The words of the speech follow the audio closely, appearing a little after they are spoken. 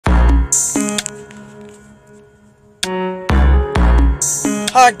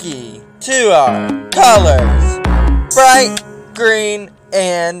Hockey to our colors, bright green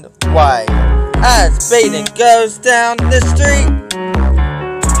and white. As Badin goes down the street,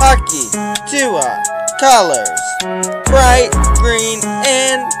 hockey to our colors, bright green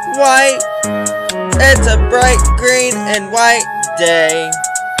and white. It's a bright green and white day.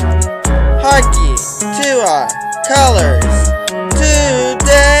 Hockey to our colors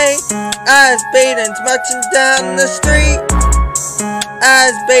today. As Badin's marching down the street,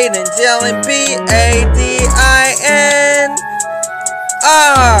 as Badin's yelling B-A-D-I-N,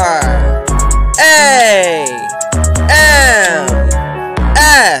 R-A-M-S,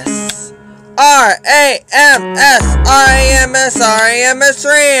 R-A-M-S, R-A-M-S, R-A-M-S,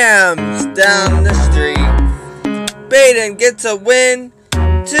 Rams down the street. Badin gets a win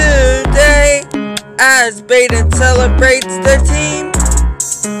today as Badin celebrates their team.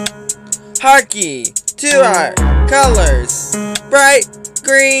 Hockey to our colors, bright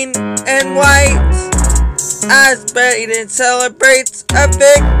green and white, as Badin celebrates a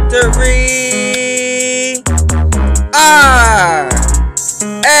victory. R-A-M-S,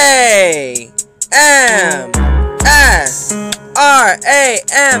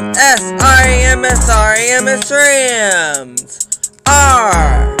 R-A-M-S, R-A-M-S, R-A-M-S, Rams. R-A-M-S,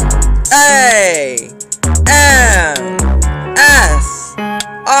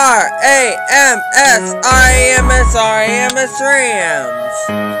 R-A-M-S, R-A-M-S, R-A-M-S, Rams.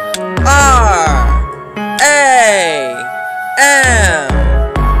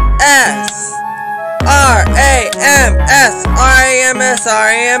 R-A-M-S, R-A-M-S, R-A-M-S,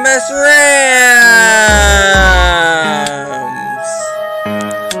 R-A-M-S, Rams.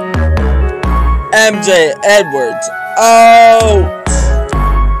 MJ Edwards. Oh.